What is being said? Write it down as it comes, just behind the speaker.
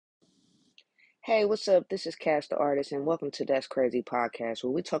Hey, what's up? This is Cass the Artist, and welcome to That's Crazy Podcast,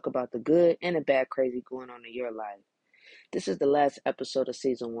 where we talk about the good and the bad crazy going on in your life. This is the last episode of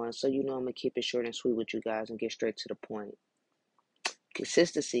season one, so you know I'm gonna keep it short and sweet with you guys and get straight to the point.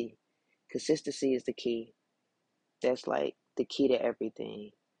 Consistency. Consistency is the key. That's like the key to everything.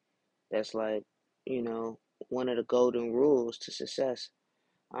 That's like, you know, one of the golden rules to success.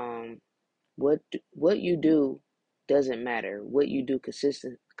 Um, what you do doesn't matter. What you do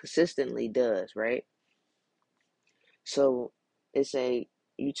consistently does, right? So it's a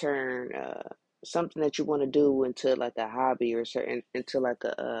you turn something that you want to do into like a hobby or certain into like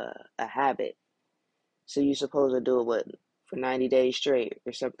a habit. So you're supposed to do it for 90 days straight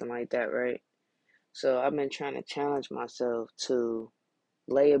or something like that, right? So I've been trying to challenge myself to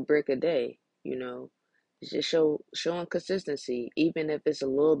lay a brick a day, you know. It's just showing consistency, even if it's a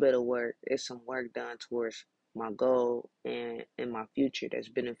little bit of work, it's some work done towards my goal and in my future that's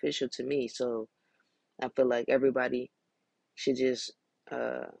beneficial to me. So I feel like everybody should just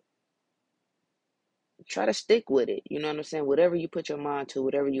uh try to stick with it. You know what I'm saying? Whatever you put your mind to,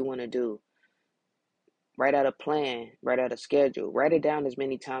 whatever you want to do, write out a plan, write out a schedule, write it down as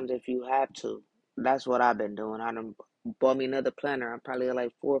many times if you have to. That's what I've been doing. I done bought me another planner. I'm probably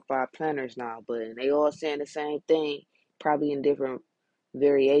like 4 or 5 planners now, but they all saying the same thing, probably in different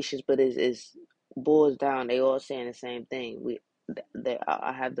variations, but it's boils down. They all saying the same thing.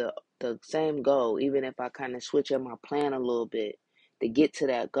 I have the same goal, even if I kind of switch up my plan a little bit to get to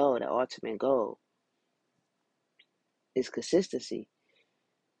that goal, that ultimate goal. Is consistency.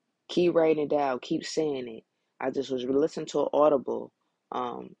 Keep writing it down. Keep saying it. I just was listening to an Audible.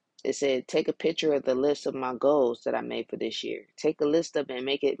 Um, it said, take a picture of the list of my goals that I made for this year. Take a list of it and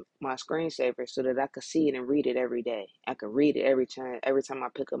make it my screensaver so that I could see it and read it every day. I could read it every time I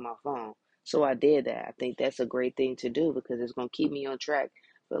pick up my phone. So I did that. I think that's a great thing to do because it's gonna keep me on track.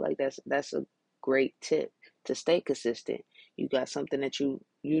 I feel like that's a great tip to stay consistent. You got something that you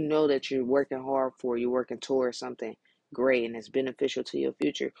know that you're working hard for, you're working towards something great and it's beneficial to your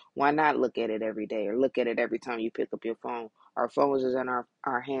future. Why not look at it every day or look at it every time you pick up your phone? Our phones is in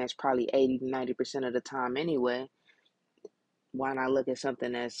our hands probably 80 to 90% of the time anyway. Why not look at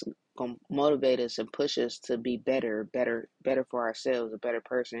something that's gonna motivate us and push us to be better for ourselves, a better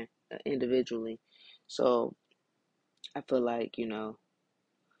person individually. So I feel like, you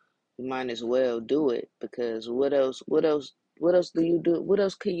might as well do it because what else do you do? What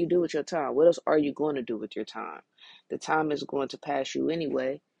else can you do with your time? What else are you going to do with your time? The time is going to pass you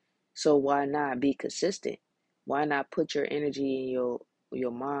anyway. So why not be consistent? Why not put your energy and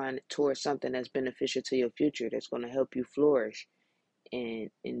your mind towards something that's beneficial to your future, that's going to help you flourish and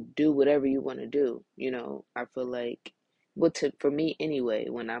do whatever you want to do? I feel like for me anyway,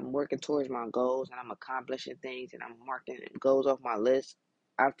 when I'm working towards my goals and I'm accomplishing things and I'm marking goals off my list,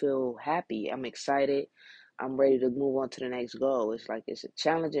 I feel happy. I'm excited. I'm ready to move on to the next goal. It's like it's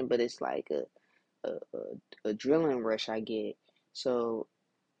challenging, but it's like a adrenaline rush I get. So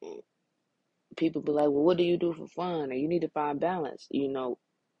people be like, well, what do you do for fun? Or you need to find balance.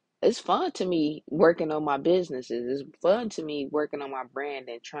 It's fun to me working on my businesses. It's fun to me working on my brand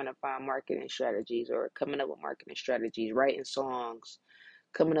and trying to find marketing strategies or coming up with marketing strategies, writing songs,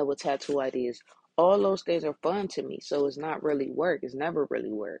 coming up with tattoo ideas. All those things are fun to me. So it's not really work. It's never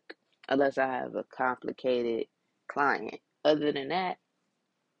really work unless I have a complicated client. Other than that,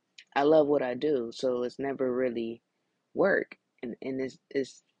 I love what I do. So it's never really work. And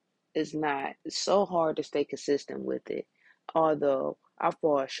it's not it's so hard to stay consistent with it. Although I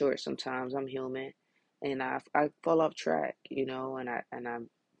fall short sometimes, I'm human, and I fall off track, and I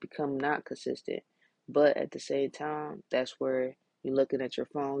become not consistent. But at the same time, that's where you're looking at your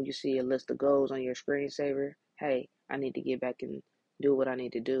phone, you see a list of goals on your screensaver. Hey, I need to get back and do what I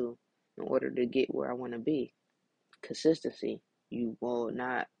need to do in order to get where I want to be. Consistency. You will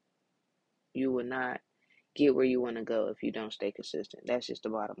not you will not get where you want to go if you don't stay consistent. That's just the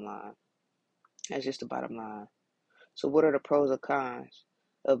bottom line. That's just the bottom line. So what are the pros and cons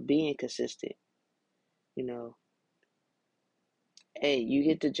of being consistent? You know, hey, you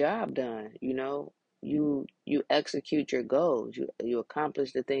get the job done, you execute your goals, you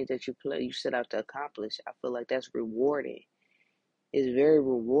accomplish the things that you set out to accomplish. I feel like that's rewarding. It's very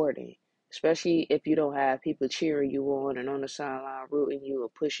rewarding, especially if you don't have people cheering you on and on the sideline rooting you or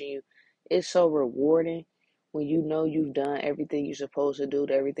pushing you. It's so rewarding when you know you've done everything you're supposed to do,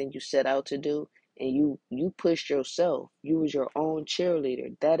 everything you set out to do, and you pushed yourself. You was your own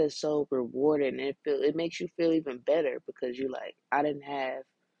cheerleader. That is so rewarding, and it makes you feel even better because you like I didn't have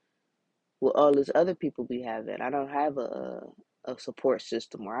what all these other people be having. I don't have a support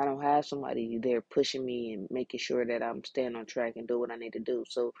system, or I don't have somebody there pushing me and making sure that I'm staying on track and do what I need to do.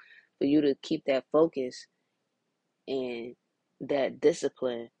 So for you to keep that focus and that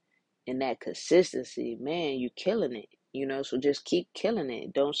discipline and that consistency, man, you killing it. So just keep killing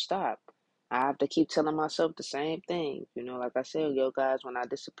it. Don't stop. I have to keep telling myself the same thing. Like I said, yo, guys, when I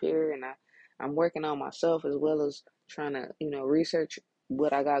disappear and I'm working on myself as well as trying to, research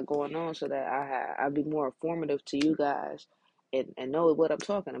what I got going on so that I'll be more informative to you guys and know what I'm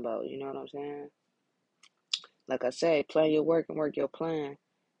talking about. You know what I'm saying? Like I say, plan your work and work your plan.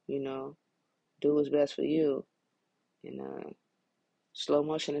 Do what's best for you. And slow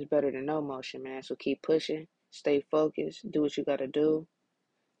motion is better than no motion, man. So keep pushing, stay focused, do what you gotta do,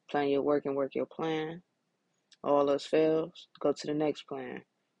 plan your work and work your plan. All else fails, go to the next plan.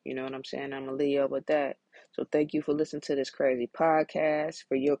 You know what I'm saying? I'm gonna leave you up with that. So thank you for listening to this crazy podcast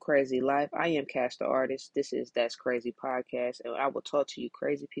for your crazy life. I am Cash the Artist. This is That's Crazy Podcast, and I will talk to you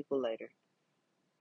crazy people later.